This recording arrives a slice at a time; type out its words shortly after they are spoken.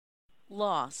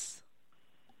Loss,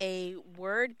 a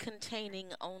word containing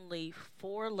only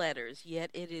four letters, yet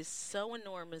it is so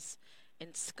enormous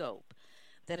in scope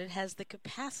that it has the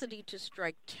capacity to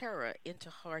strike terror into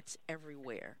hearts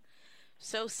everywhere.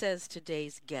 So says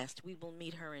today's guest. We will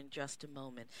meet her in just a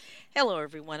moment. Hello,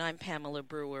 everyone. I'm Pamela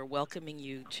Brewer, welcoming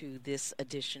you to this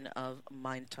edition of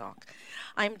Mind Talk.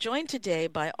 I'm joined today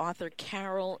by author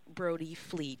Carole Brody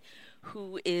Fleet,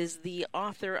 who is the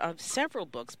author of several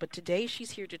books, but today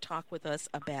she's here to talk with us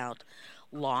about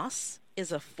Loss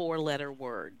is a four-letter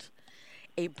word,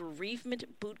 a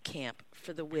bereavement boot camp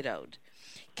for the widowed.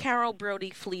 Carole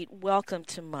Brody Fleet, welcome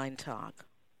to Mind Talk.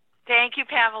 Thank you,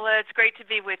 Pamela. It's great to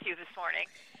be with you this morning.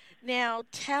 Now,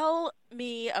 tell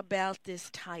me about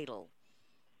this title.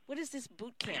 What is this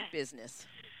boot camp business?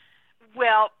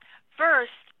 Well,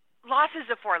 first, loss is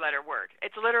a four-letter word.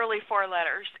 It's literally four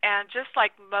letters. And just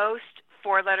like most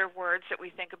four-letter words that we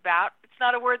think about, it's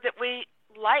not a word that we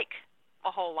like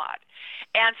a whole lot.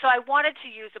 And so I wanted to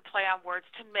use a play on words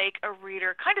to make a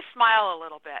reader kind of smile a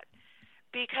little bit.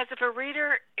 Because if a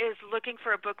reader is looking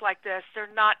for a book like this,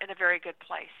 they're not in a very good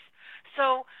place.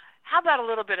 So how about a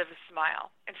little bit of a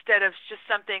smile instead of just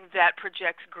something that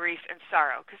projects grief and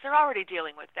sorrow, because they're already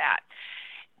dealing with that.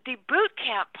 The boot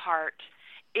camp part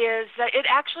is that it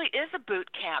actually is a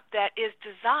boot camp that is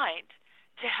designed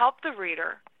to help the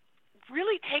reader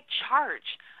really take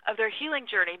charge of their healing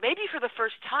journey, maybe for the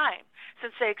first time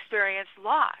since they experienced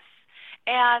loss.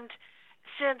 And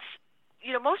since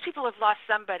most people have lost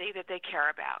somebody that they care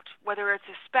about, whether it's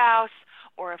a spouse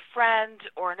or a friend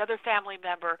or another family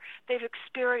member, they've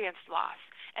experienced loss.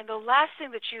 And the last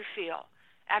thing that you feel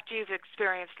after you've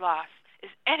experienced loss is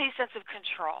any sense of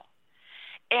control.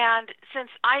 And since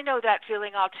I know that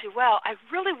feeling all too well, I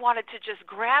really wanted to just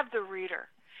grab the reader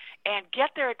and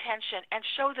get their attention and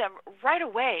show them right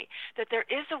away that there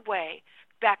is a way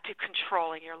back to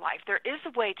controlling your life. There is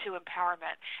a way to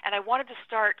empowerment. And I wanted to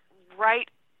start right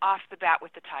off the bat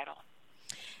with the title.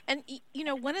 And,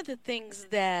 one of the things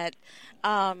that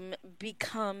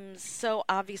becomes so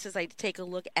obvious as I take a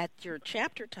look at your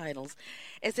chapter titles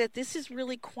is that this is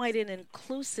really quite an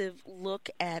inclusive look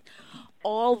at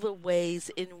all the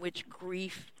ways in which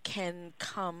grief can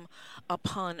come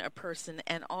upon a person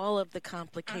and all of the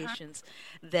complications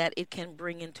that it can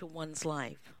bring into one's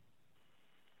life.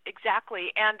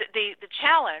 Exactly. And the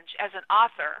challenge as an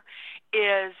author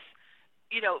is,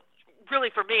 really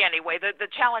for me anyway, the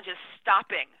challenge is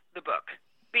stopping the book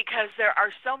because there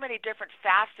are so many different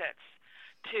facets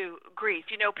to grief.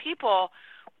 People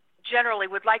generally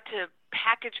would like to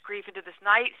package grief into this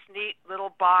nice, neat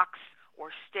little box or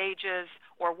stages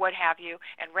or what have you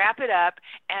and wrap it up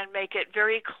and make it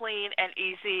very clean and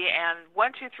easy and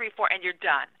 1, 2, 3, 4, and you're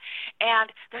done.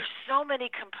 And there's so many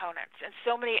components and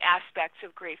so many aspects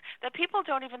of grief that people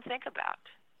don't even think about.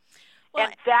 Well,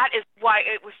 and that is why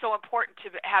it was so important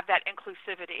to have that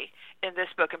inclusivity in this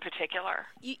book in particular.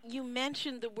 You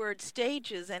mentioned the word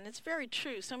stages, and it's very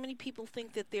true. So many people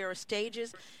think that there are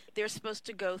stages they're supposed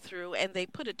to go through, and they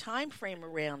put a time frame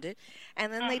around it,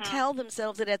 and then they tell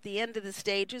themselves that at the end of the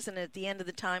stages and at the end of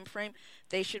the time frame,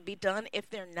 they should be done. If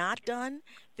they're not done,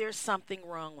 there's something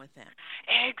wrong with them.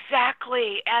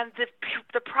 Exactly. And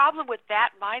the problem with that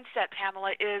mindset,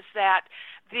 Pamela, is that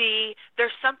the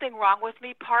there's something wrong with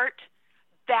me part,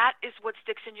 that is what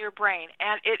sticks in your brain.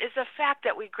 And it is a fact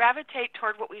that we gravitate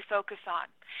toward what we focus on.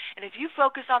 And if you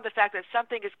focus on the fact that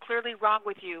something is clearly wrong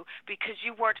with you because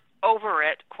you weren't over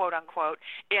it, quote unquote,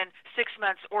 in 6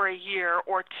 months or a year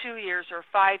or 2 years or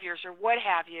 5 years or what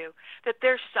have you, that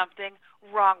there's something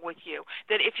wrong with you.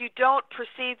 That if you don't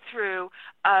proceed through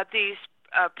these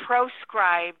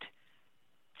proscribed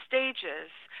stages,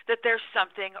 that there's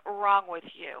something wrong with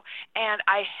you. And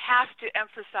I have to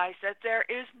emphasize that there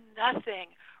is nothing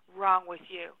wrong with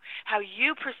you. How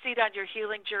you proceed on your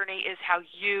healing journey is how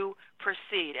you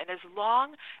proceed. And as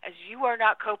long as you are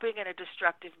not coping in a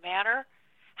destructive manner,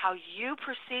 how you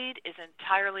proceed is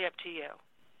entirely up to you.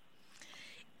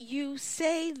 You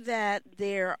say that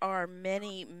there are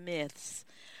many myths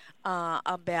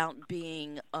about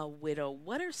being a widow.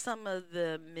 What are some of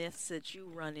the myths that you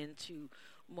run into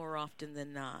more often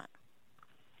than not?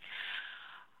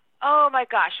 Oh, my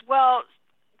gosh. Well,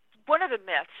 one of the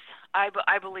myths,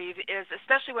 I believe, is,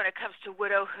 especially when it comes to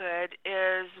widowhood,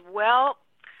 is, well,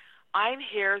 I'm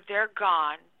here, they're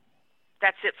gone,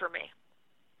 that's it for me.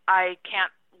 I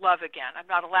can't love again. I'm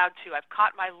not allowed to. I've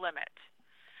caught my limit.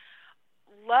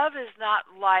 Love is not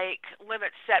like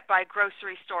limits set by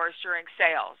grocery stores during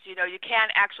sales. You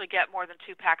can't actually get more than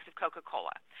 2 packs of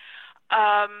Coca-Cola.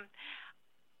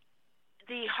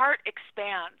 The heart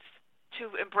expands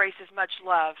to embrace as much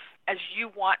love as you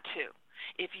want to.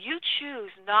 If you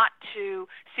choose not to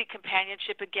seek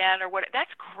companionship again or what,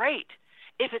 that's great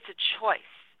if it's a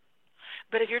choice.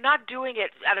 But if you're not doing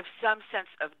it out of some sense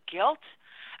of guilt,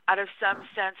 out of some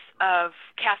sense of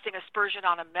casting aspersion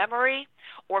on a memory,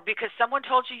 or because someone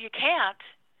told you you can't,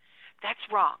 that's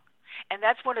wrong. And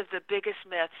that's one of the biggest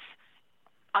myths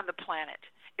on the planet,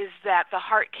 is that the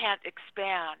heart can't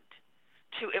expand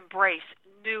to embrace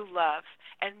new love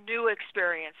and new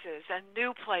experiences and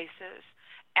new places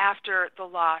after the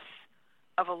loss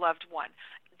of a loved one.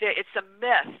 It's a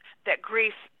myth that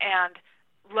grief and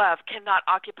love cannot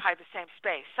occupy the same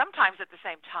space, sometimes at the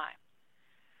same time.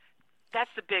 That's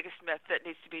the biggest myth that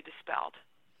needs to be dispelled.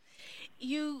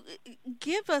 You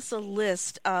give us a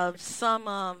list of some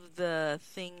of the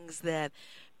things that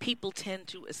people tend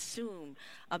to assume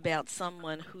about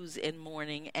someone who's in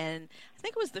mourning, and I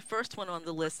think it was the first one on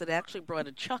the list that actually brought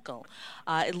a chuckle,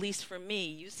 at least for me.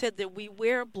 You said that we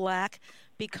wear black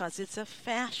because it's a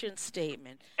fashion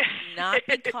statement, not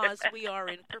because we are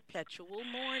in perpetual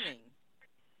mourning.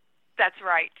 That's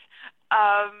right.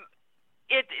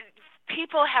 It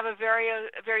people have a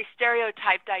very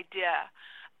stereotyped idea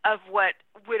of what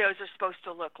widows are supposed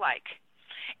to look like.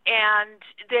 And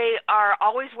they are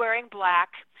always wearing black,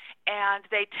 and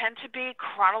they tend to be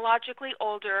chronologically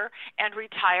older and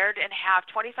retired and have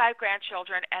 25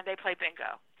 grandchildren, and they play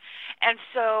bingo. And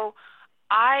so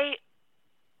I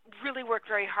really worked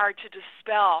very hard to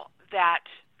dispel that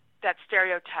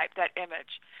stereotype, that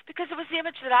image, because it was the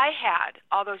image that I had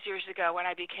all those years ago when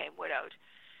I became widowed.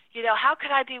 You know, how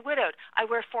could I be widowed? I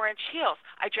wear 4-inch heels.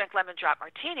 I drink lemon drop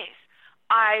martinis.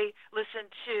 I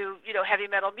listen to, heavy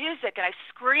metal music, and I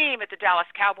scream at the Dallas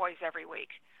Cowboys every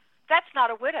week. That's not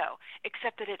a widow,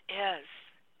 except that it is.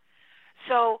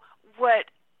 So what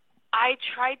I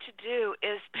tried to do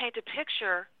is paint a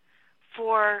picture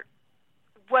for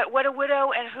what a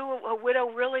widow and who a widow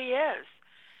really is.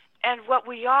 And what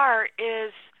we are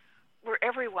is we're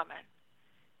every woman.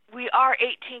 We are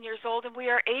 18 years old and we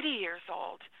are 80 years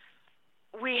old.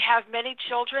 We have many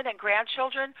children and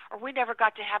grandchildren, or we never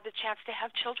got to have the chance to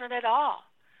have children at all.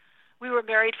 We were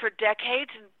married for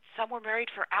decades, and some were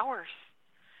married for hours.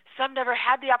 Some never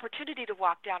had the opportunity to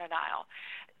walk down an aisle.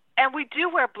 And we do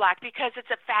wear black because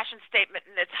it's a fashion statement,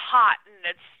 and it's hot, and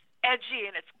it's edgy,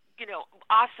 and it's,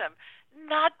 awesome.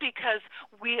 Not because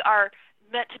we are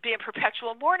meant to be in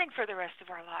perpetual mourning for the rest of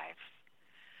our lives.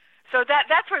 So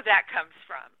that's where that comes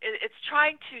from. It's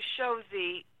trying to show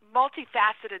the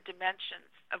multifaceted dimensions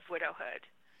of widowhood.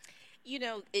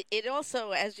 It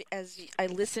also, as I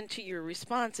listen to your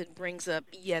response, it brings up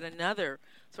yet another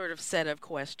sort of set of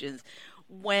questions.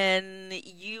 When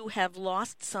you have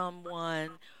lost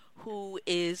someone who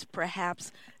is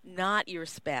perhaps not your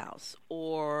spouse,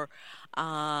 or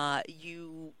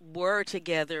you were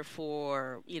together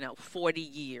for 40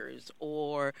 years,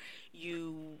 or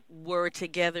you were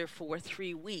together for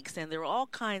 3 weeks, and there are all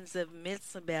kinds of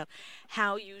myths about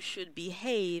how you should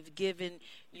behave given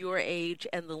your age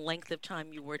and the length of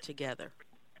time you were together.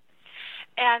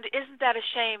 And isn't that a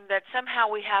shame that somehow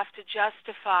we have to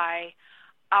justify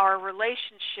our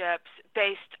relationships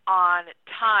based on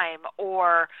time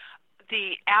or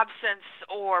the absence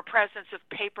or presence of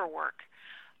paperwork?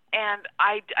 And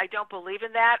I don't believe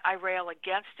in that. I rail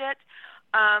against it.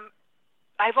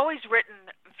 I've always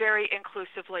written very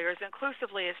inclusively, or as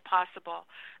inclusively as possible.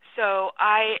 So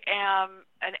I am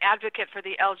an advocate for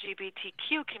the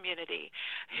LGBTQ community,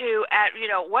 who at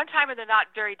one time in the not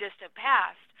very distant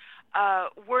past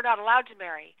were not allowed to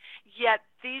marry. Yet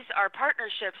these are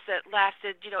partnerships that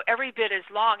lasted every bit as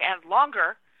long and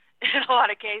longer in a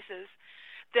lot of cases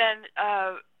than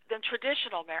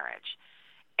traditional marriage.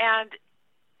 And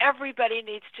everybody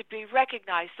needs to be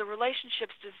recognized. The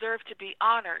relationships deserve to be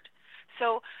honored.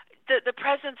 So the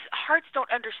hearts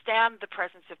don't understand the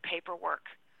presence of paperwork.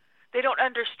 They don't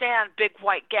understand big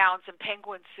white gowns and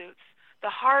penguin suits. The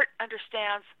heart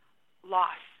understands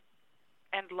loss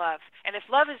and love. And if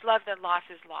love is love, then loss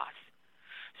is loss.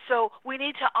 So we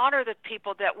need to honor the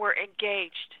people that were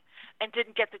engaged and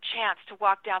didn't get the chance to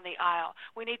walk down the aisle.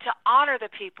 We need to honor the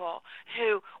people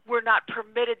who were not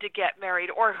permitted to get married,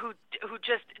 or who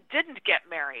just didn't get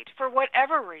married for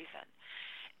whatever reason.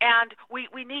 And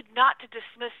we need not to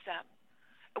dismiss them.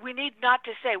 We need not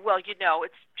to say, well,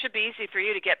 it should be easy for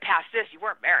you to get past this. You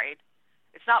weren't married.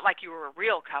 It's not like you were a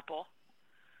real couple.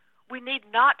 We need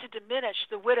not to diminish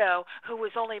the widow who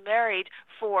was only married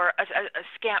for a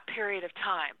scant period of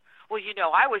time. Well,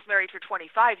 I was married for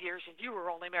 25 years and you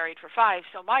were only married for 5,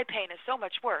 so my pain is so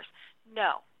much worse.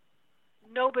 No.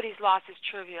 Nobody's loss is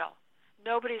trivial.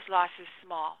 Nobody's loss is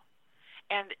small.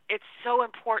 And it's so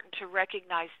important to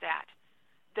recognize that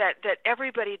that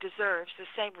everybody deserves the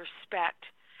same respect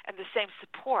and the same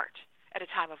support at a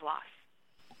time of loss.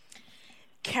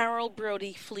 Carole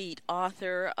Brody Fleet,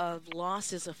 author of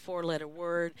Loss is a Four-Letter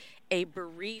Word, a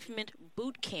bereavement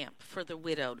boot camp for the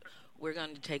widowed. We're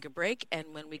going to take a break,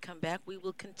 and when we come back, we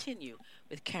will continue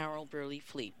with Carole Brody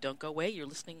Fleet. Don't go away. You're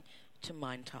listening to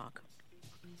Mind Talk.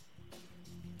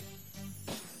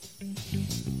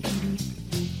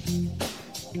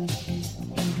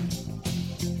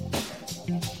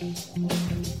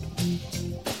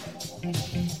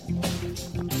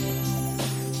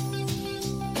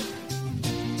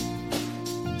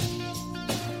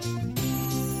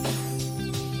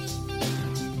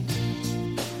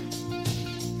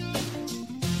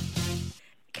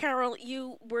 Carole,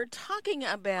 you were talking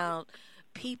about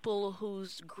people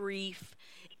whose grief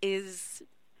is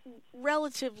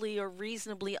relatively or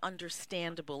reasonably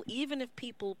understandable, even if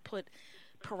people put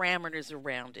parameters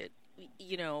around it.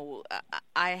 You know,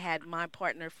 I had my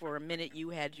partner for a minute, you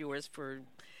had yours for,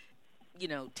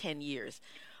 10 years.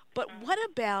 But what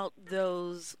about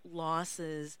those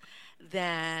losses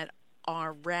that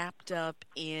are wrapped up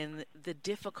in the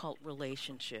difficult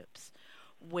relationships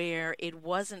where it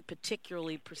wasn't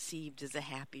particularly perceived as a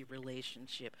happy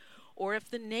relationship? Or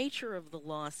if the nature of the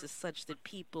loss is such that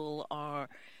people are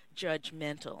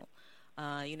judgmental.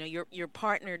 Your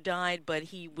partner died, but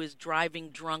he was driving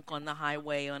drunk on the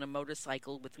highway on a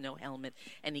motorcycle with no helmet,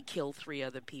 and he killed 3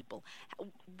 other people.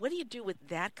 What do you do with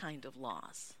that kind of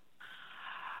loss?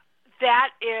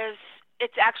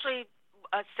 It's actually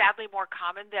sadly more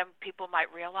common than people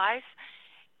might realize.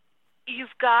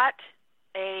 You've got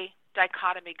a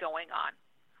dichotomy going on.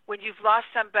 When you've lost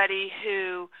somebody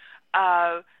who,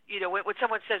 when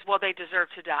someone says, well, they deserve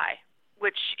to die,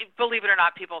 which, believe it or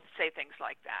not, people say things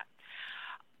like that.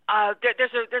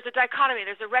 There's a dichotomy,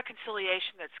 there's a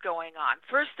reconciliation that's going on.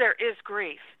 First, there is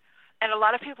grief, and a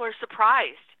lot of people are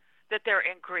surprised that they're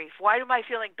in grief. Why am I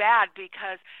feeling bad?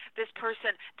 Because this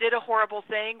person did a horrible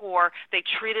thing, or they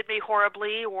treated me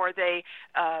horribly, or they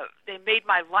made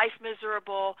my life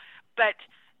miserable. But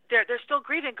there's still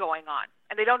grieving going on,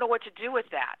 and they don't know what to do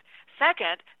with that.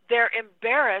 Second, they're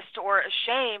embarrassed or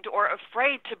ashamed or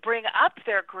afraid to bring up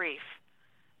their grief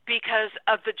because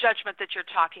of the judgment that you're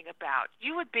talking about.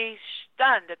 You would be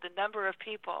stunned at the number of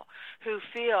people who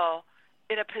feel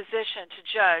in a position to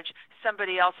judge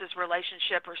somebody else's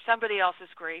relationship or somebody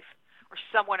else's grief or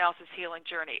someone else's healing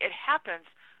journey. It happens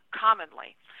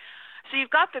commonly. So you've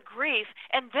got the grief,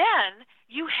 and then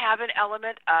you have an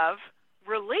element of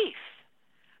relief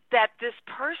that this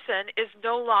person is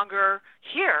no longer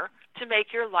here to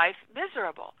make your life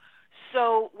miserable.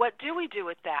 So what do we do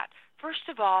with that? First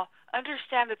of all,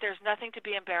 understand that there's nothing to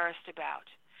be embarrassed about.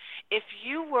 If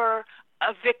you were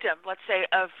a victim, let's say,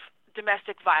 of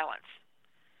domestic violence,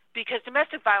 because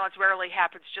domestic violence rarely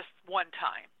happens just one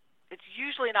time. It's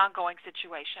usually an ongoing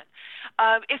situation.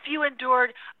 If you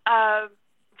endured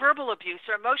verbal abuse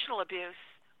or emotional abuse,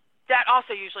 that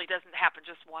also usually doesn't happen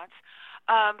just once.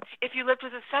 If you lived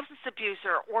with a substance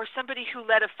abuser or somebody who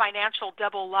led a financial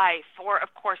double life, or,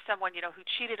 of course, someone who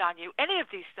cheated on you, any of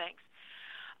these things,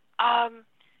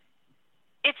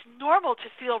 it's normal to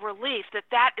feel relief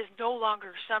that is no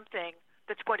longer something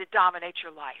that's going to dominate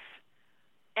your life.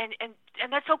 And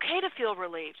that's okay to feel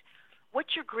relieved.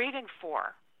 What you're grieving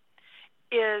for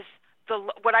is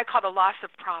what I call the loss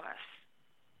of promise.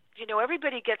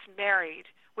 Everybody gets married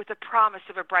with a promise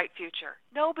of a bright future.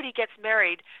 Nobody gets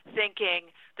married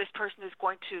thinking this person is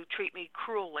going to treat me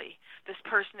cruelly. This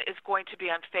person is going to be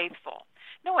unfaithful.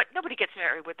 Nobody gets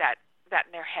married with that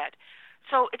in their head.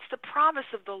 So it's the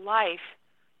promise of the life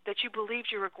that you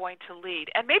believed you were going to lead.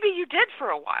 And maybe you did for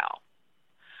a while.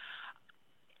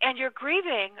 And you're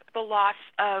grieving the loss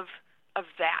of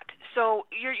that. So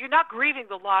you're not grieving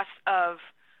the loss of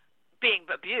being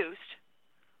abused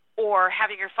or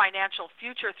having your financial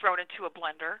future thrown into a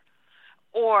blender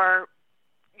or,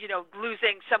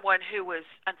 losing someone who was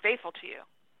unfaithful to you,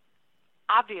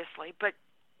 obviously. But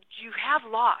you have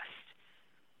lost,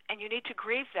 and you need to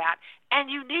grieve that. And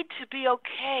you need to be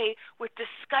okay with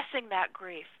discussing that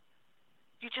grief.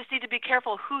 You just need to be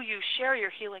careful who you share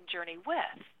your healing journey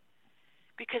with.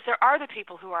 Because there are the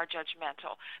people who are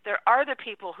judgmental. There are the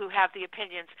people who have the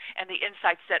opinions and the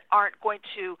insights that aren't going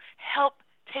to help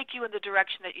take you in the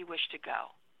direction that you wish to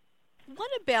go.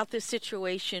 What about the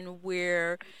situation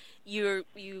where you're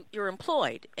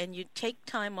employed and you take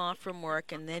time off from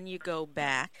work and then you go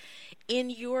back? In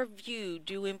your view,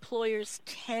 do employers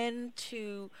tend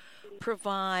to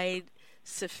provide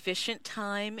sufficient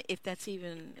time, if that's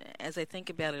even, as I think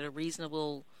about it, a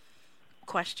reasonable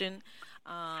question?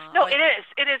 No, it is.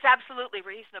 It is absolutely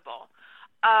reasonable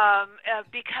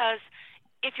because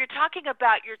if you're talking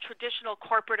about your traditional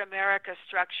corporate America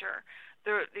structure,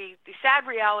 the sad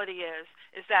reality is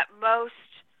that most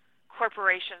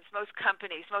corporations, most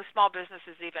companies, most small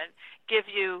businesses even give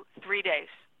you 3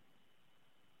 days.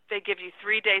 They give you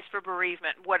 3 days for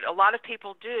bereavement. What a lot of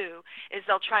people do is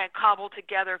they'll try and cobble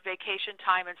together vacation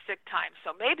time and sick time.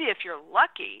 So maybe if you're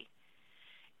lucky,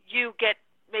 you get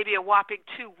maybe a whopping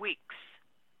 2 weeks,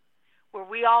 where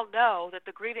we all know that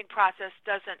the grieving process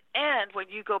doesn't end when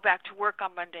you go back to work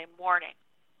on Monday morning.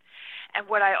 And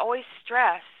what I always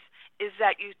stress is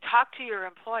that you talk to your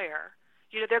employer.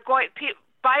 You know, they're going,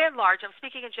 by and large, I'm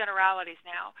speaking in generalities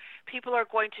now, people are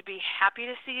going to be happy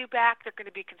to see you back. They're going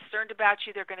to be concerned about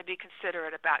you. They're going to be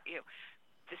considerate about you.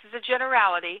 This is a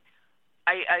generality.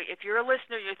 If you're a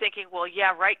listener, you're thinking, well,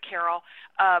 yeah, right, Carole,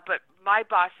 but my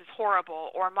boss is horrible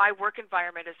or my work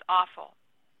environment is awful.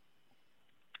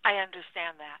 I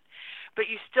understand that. But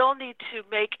you still need to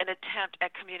make an attempt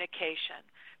at communication.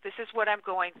 This is what I'm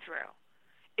going through.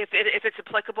 If it's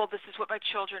applicable, this is what my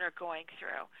children are going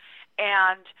through.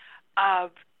 And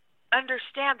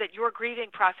understand that your grieving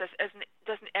process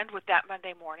doesn't end with that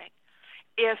Monday morning.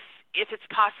 If it's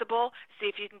possible, see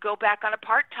if you can go back on a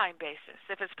part-time basis.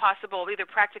 If it's possible, either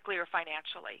practically or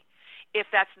financially. If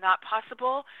that's not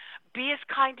possible, be as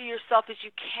kind to yourself as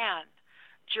you can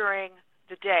during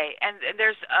the day. And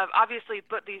there's obviously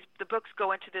the books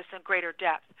go into this in greater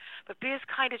depth. But be as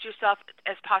kind as yourself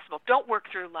as possible. Don't work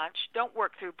through lunch. Don't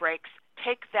work through breaks.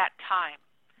 Take that time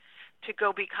to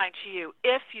go be kind to you.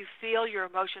 If you feel your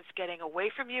emotions getting away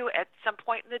from you at some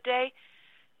point in the day,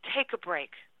 take a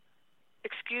break.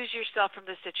 Excuse yourself from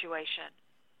the situation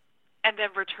and then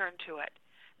return to it.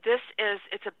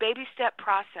 It's a baby step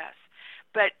process,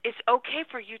 but it's okay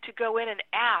for you to go in and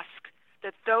ask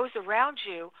that those around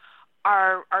you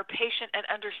are patient and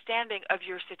understanding of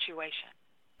your situation.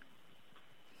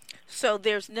 So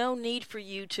there's no need for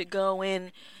you to go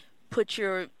in, put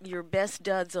your best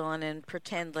duds on and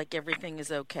pretend like everything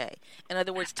is okay. In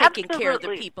other words, taking care of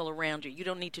the people around you. You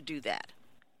don't need to do that.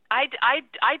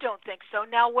 I don't think so.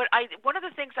 Now, one of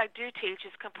the things I do teach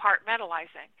is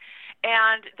compartmentalizing,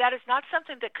 and that is not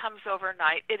something that comes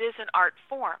overnight. It is an art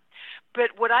form.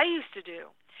 But what I used to do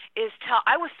is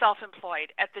I was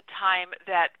self-employed at the time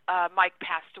that Mike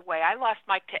passed away. I lost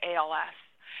Mike to ALS.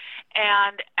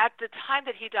 And at the time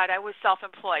that he died, I was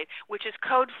self-employed, which is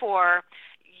code for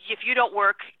if you don't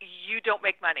work, you don't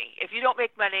make money. If you don't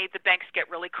make money, the banks get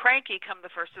really cranky come the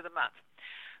first of the month.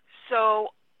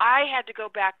 So I had to go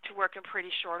back to work in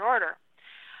pretty short order.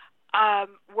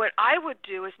 What I would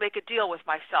do is make a deal with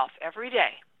myself every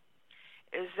day.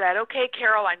 Is that, okay,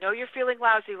 Carole, I know you're feeling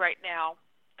lousy right now,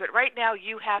 but right now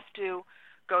you have to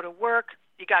go to work.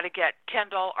 You got to get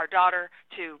Kendall, our daughter,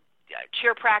 to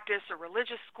cheer practice or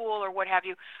religious school or what have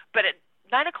you. But at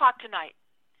 9 o'clock tonight,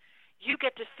 you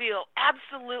get to feel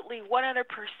absolutely 100%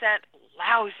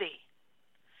 lousy.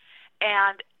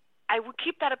 And I would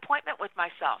keep that appointment with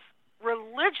myself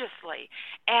religiously.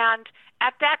 And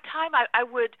at that time, I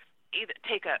would either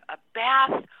take a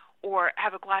bath or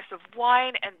have a glass of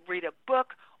wine and read a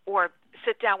book or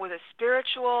sit down with a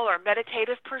spiritual or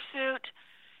meditative pursuit.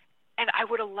 And I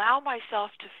would allow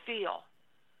myself to feel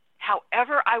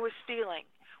however I was feeling,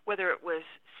 whether it was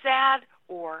sad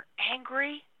or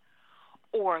angry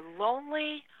or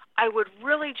lonely. I would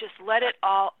really just let it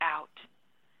all out.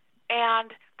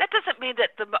 And that doesn't mean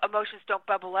that the emotions don't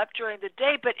bubble up during the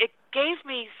day, but it gave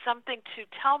me something to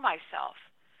tell myself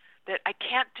that I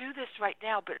can't do this right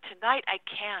now, but tonight I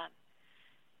can.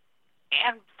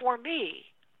 And for me,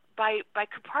 by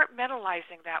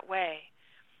compartmentalizing that way,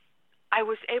 I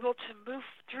was able to move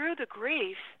through the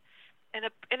grief in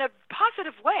a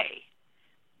positive way,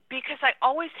 because I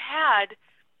always had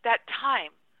that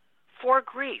time for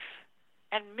grief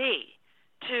and me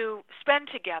to spend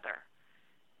together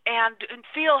and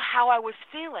feel how I was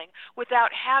feeling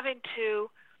without having to,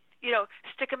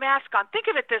 stick a mask on. Think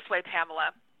of it this way,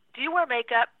 Pamela. Do you wear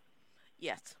makeup?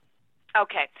 Yes.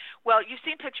 Okay. Well, you've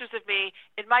seen pictures of me.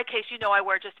 In my case, I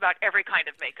wear just about every kind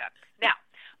of makeup. Now,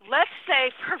 let's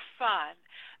say for fun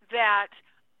that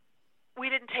we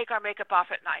didn't take our makeup off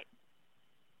at night.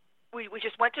 We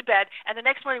just went to bed, and the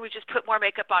next morning we just put more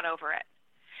makeup on over it.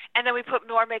 And then we put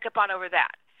more makeup on over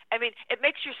that. I mean, it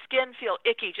makes your skin feel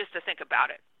icky just to think about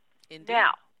it. Indeed.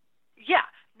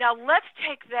 Now let's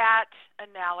take that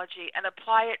analogy and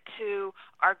apply it to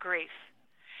our grief.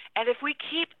 And if we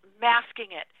keep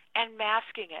masking it and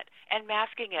masking it and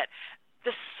masking it,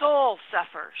 the soul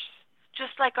suffers,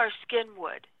 just like our skin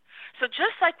would. So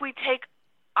just like we take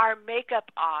our makeup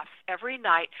off every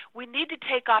night, we need to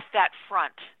take off that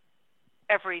front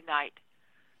every night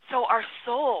so our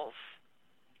souls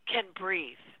can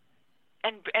breathe.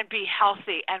 and be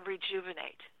healthy and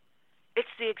rejuvenate.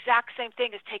 It's the exact same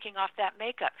thing as taking off that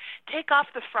makeup. Take off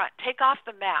the front. Take off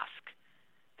the mask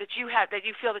that you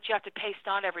feel that you have to paste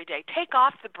on every day. Take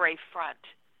off the brave front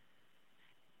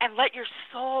and let your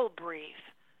soul breathe.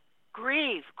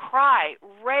 Grieve, cry,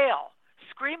 rail,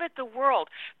 scream at the world.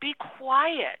 Be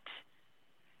quiet.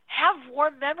 Have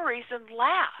warm memories and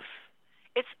laugh.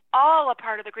 It's all a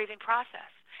part of the grieving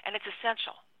process, and it's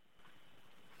essential.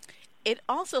 It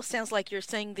also sounds like you're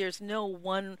saying there's no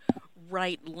one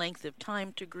right length of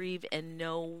time to grieve and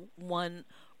no one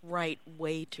right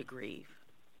way to grieve.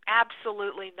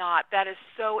 Absolutely not. That is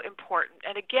so important.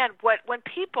 And again, when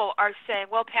people are saying,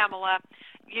 "Well, Pamela,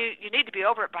 you need to be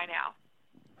over it by now,"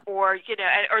 or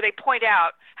or they point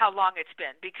out how long it's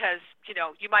been because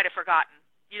you might have forgotten.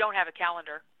 You don't have a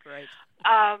calendar. Right.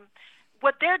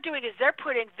 What they're doing is they're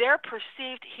putting their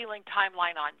perceived healing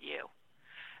timeline on you.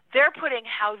 They're putting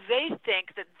how they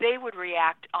think that they would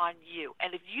react on you.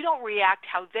 And if you don't react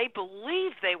how they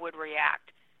believe they would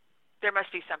react, there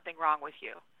must be something wrong with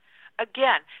you.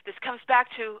 Again, this comes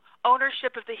back to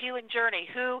ownership of the healing journey.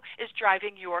 Who is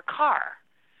driving your car?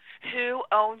 Who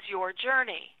owns your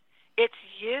journey? It's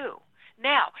you.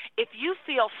 Now, if you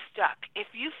feel stuck, if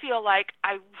you feel like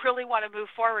I really want to move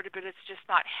forward, but it's just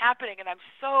not happening, and I'm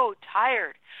so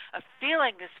tired of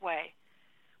feeling this way,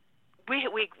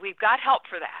 we've got help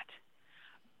for that.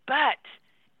 But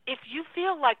if you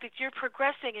feel like that you're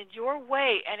progressing in your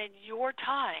way and in your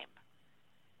time,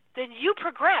 then you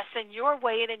progress in your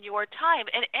way and in your time.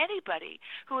 And anybody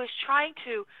who is trying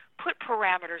to put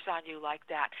parameters on you like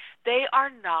that, they are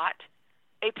not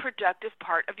a productive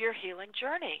part of your healing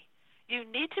journey. You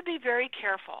need to be very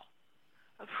careful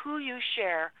of who you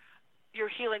share your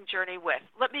healing journey with.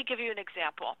 Let me give you an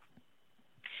example.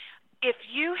 If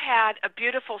you had a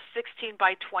beautiful 16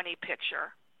 by 20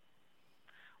 picture,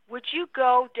 would you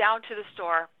go down to the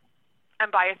store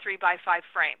and buy a 3 by 5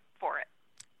 frame for it?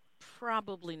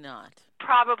 Probably not.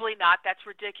 Probably not. That's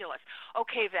ridiculous.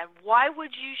 Okay, then why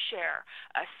would you share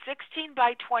a 16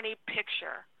 by 20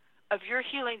 picture of your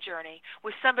healing journey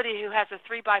with somebody who has a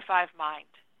 3 by 5 mind?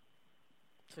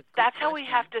 That's how we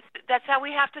have to. That's how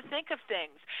we have to think of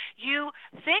things. You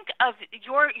think of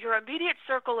your immediate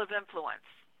circle of influence.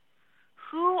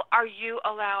 Who are you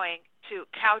allowing to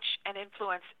couch and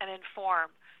influence and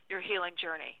inform your healing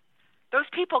journey? Those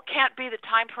people can't be the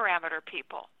time parameter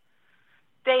people.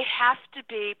 They have to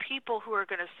be people who are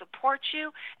going to support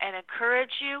you and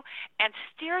encourage you and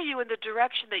steer you in the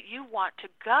direction that you want to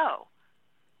go.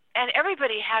 And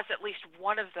everybody has at least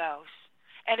one of those.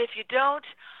 And if you don't,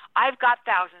 I've got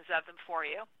thousands of them for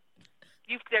you.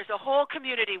 There's a whole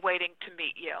community waiting to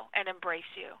meet you and embrace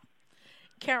you.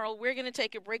 Carole, we're going to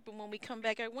take a break, but when we come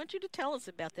back, I want you to tell us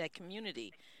about that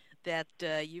community that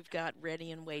you've got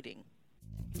ready and waiting.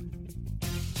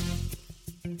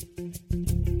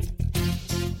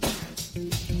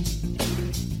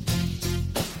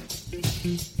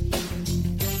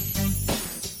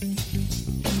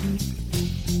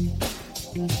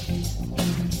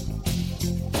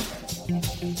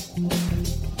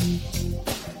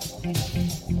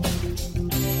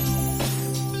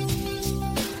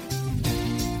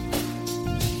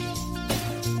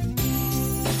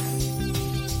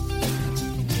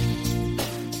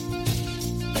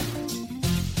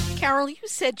 Carole, you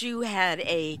said you had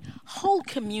a whole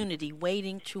community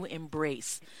waiting to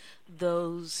embrace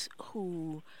those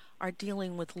who are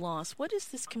dealing with loss. What is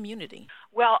this community?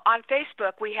 Well, on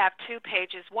Facebook, we have two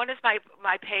pages. One is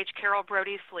my page, Carole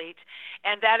Brody Fleet,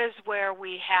 and that is where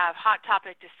we have hot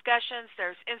topic discussions.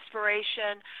 There's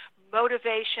inspiration,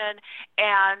 motivation,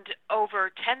 and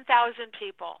over 10,000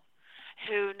 people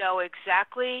who know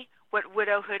exactly what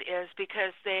widowhood is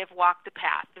because they have walked the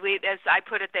path. As I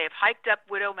put it, they have hiked up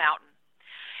Widow Mountain.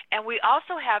 And we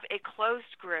also have a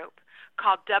closed group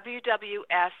called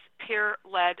WWS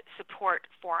Peer-Led Support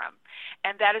Forum.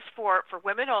 And that is for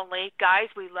women only. Guys,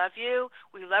 we love you.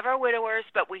 We love our widowers,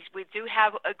 but we do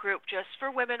have a group just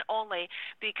for women only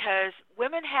because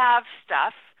women have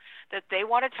stuff that they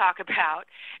want to talk about,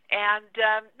 and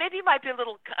maybe you might be a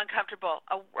little uncomfortable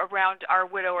around our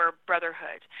widower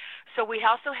brotherhood. So we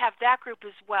also have that group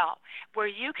as well, where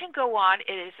you can go on.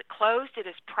 It is closed. It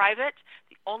is private.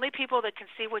 The only people that can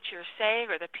see what you're saying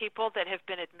are the people that have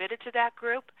been admitted to that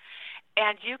group,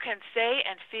 and you can say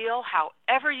and feel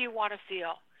however you want to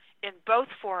feel in both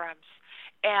forums.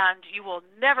 And you will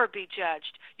never be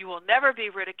judged. You will never be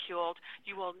ridiculed.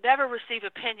 You will never receive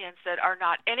opinions that are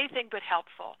not anything but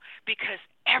helpful because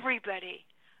everybody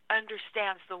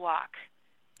understands the walk.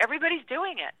 Everybody's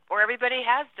doing it, or everybody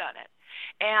has done it.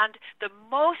 And the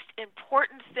most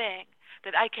important thing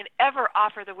that I can ever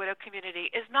offer the widow community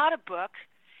is not a book.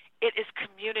 It is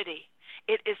community.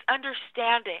 It is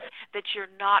understanding that you're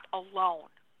not alone.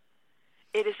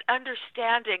 It is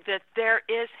understanding that there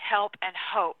is help and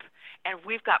hope, and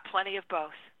we've got plenty of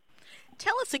both.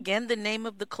 Tell us again the name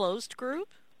of the closed group.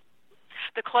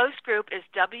 The closed group is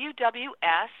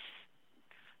WWS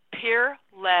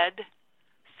Peer-Led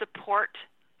Support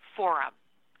Forum.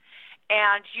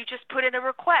 And you just put in a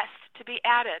request to be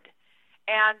added.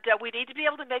 And we need to be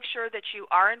able to make sure that you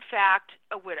are, in fact,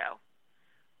 a widow.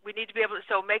 We need to be able to,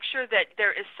 so make sure that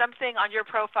there is something on your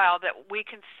profile that we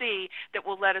can see that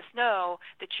will let us know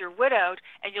that you're widowed,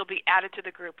 and you'll be added to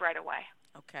the group right away.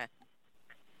 Okay.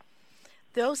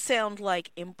 Those sound like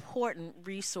important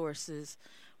resources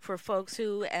for folks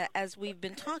who, as we've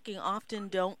been talking, often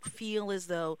don't feel as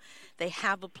though they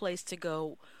have a place to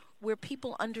go where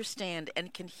people understand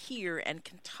and can hear and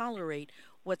can tolerate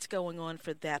what's going on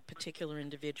for that particular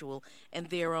individual and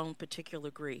their own particular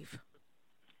grief.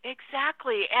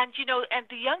 Exactly. And, and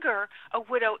the younger a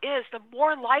widow is, the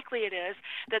more likely it is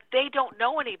that they don't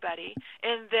know anybody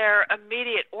in their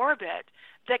immediate orbit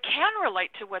that can relate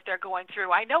to what they're going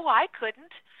through. I know I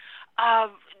couldn't.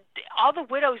 All the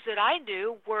widows that I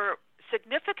knew were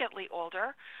significantly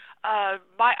older. I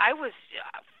was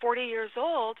 40 years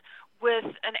old with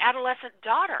an adolescent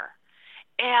daughter,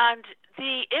 and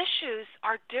the issues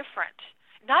are different.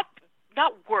 Not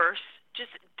worse,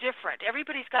 just different.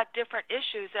 Everybody's got different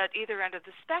issues at either end of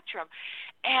the spectrum.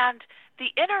 And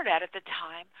the Internet at the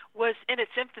time was in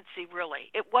its infancy, really.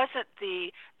 It wasn't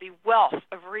the wealth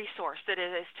of resource that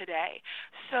it is today.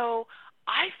 So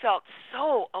I felt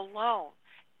so alone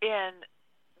in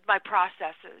my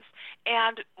processes.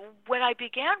 And when I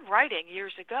began writing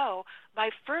years ago,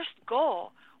 my first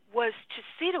goal was to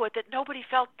see to it that nobody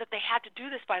felt that they had to do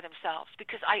this by themselves,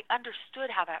 because I understood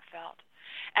how that felt.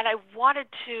 And I wanted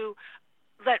to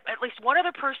let at least one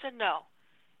other person know.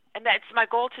 And that's my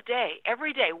goal today.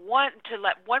 Every day, to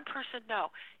let one person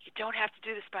know, you don't have to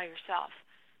do this by yourself.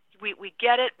 We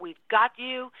get it, we've got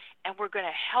you, and we're going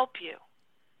to help you.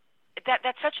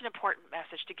 That's such an important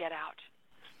message to get out.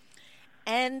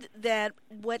 And that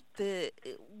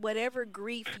whatever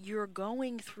grief you're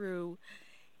going through,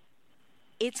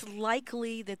 it's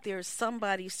likely that there's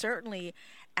somebody, certainly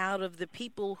out of the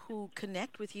people who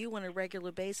connect with you on a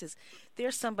regular basis,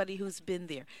 there's somebody who's been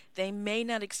there. They may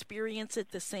not experience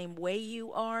it the same way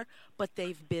you are, but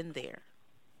they've been there.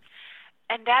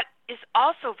 And that is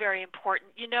also very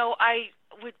important. I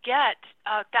would get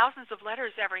thousands of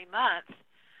letters every month,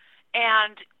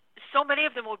 and so many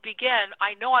of them would begin,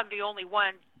 I know I'm the only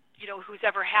one, who's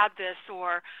ever had this,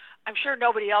 or I'm sure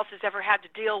nobody else has ever had to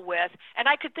deal with. And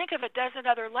I could think of a dozen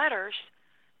other letters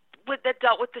that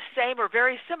dealt with the same or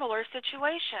very similar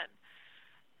situation.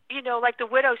 Like the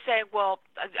widow saying, well,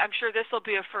 I'm sure this will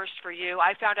be a first for you.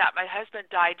 I found out my husband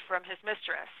died from his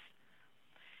mistress.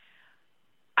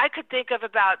 I could think of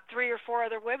about 3 or 4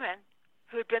 other women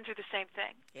who had been through the same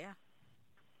thing. Yeah.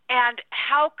 And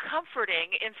how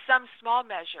comforting in some small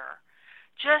measure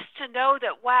just to know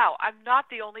that, wow, I'm not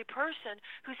the only person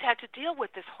who's had to deal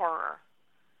with this horror.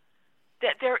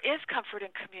 That there is comfort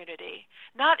in community,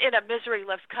 not in a misery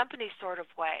loves company sort of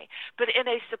way, but in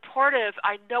a supportive,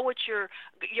 I know what you're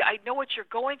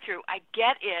going through, I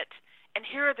get it, and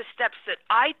here are the steps that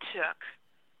I took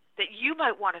that you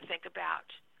might want to think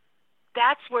about.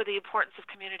 That's where the importance of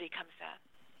community comes in.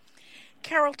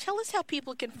 Carole, tell us how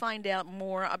people can find out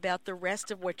more about the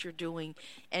rest of what you're doing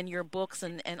and your books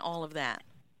and all of that.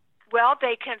 Well,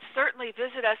 they can certainly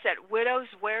visit us at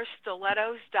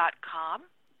widowswearstilettos.com.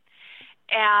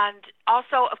 And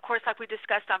also, of course, like we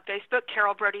discussed on Facebook,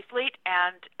 Carole Brody Fleet,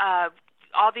 and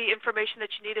all the information that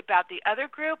you need about the other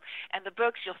group and the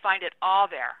books, you'll find it all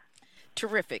there.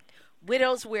 Terrific.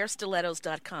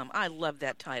 widowswearstilettos.com. I love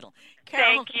that title.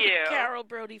 Carole, thank you. Carole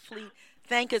Brody Fleet,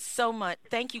 thank you so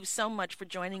much for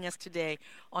joining us today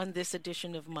on this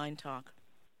edition of MyNDTALK.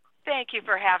 Thank you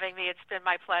for having me. It's been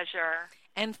my pleasure.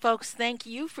 And folks, thank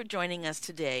you for joining us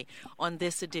today on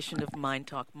this edition of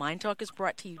MyNDTALK. MyNDTALK is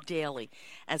brought to you daily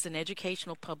as an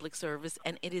educational public service,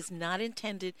 and it is not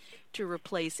intended to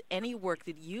replace any work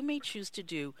that you may choose to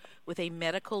do with a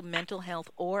medical, mental health,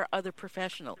 or other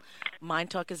professional.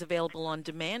 MyNDTALK is available on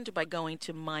demand by going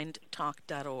to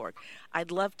MyNDTALK.org.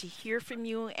 I'd love to hear from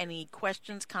you, any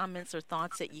questions, comments, or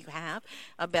thoughts that you have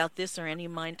about this or any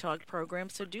MyNDTALK program,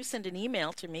 so do send an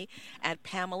email to me at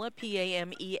Pamela,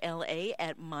 Pamela,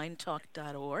 at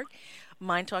MyNDTALK.org.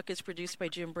 MyNDTALK is produced by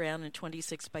Jim Brown and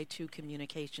 26x2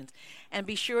 Communications. And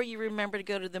be sure you remember to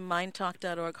go to the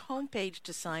MyNDTALK.org homepage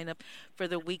to sign up for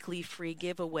the weekly free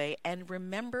giveaway. And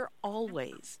remember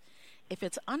always, if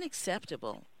it's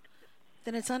unacceptable,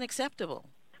 then it's unacceptable.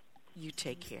 You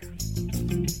take care.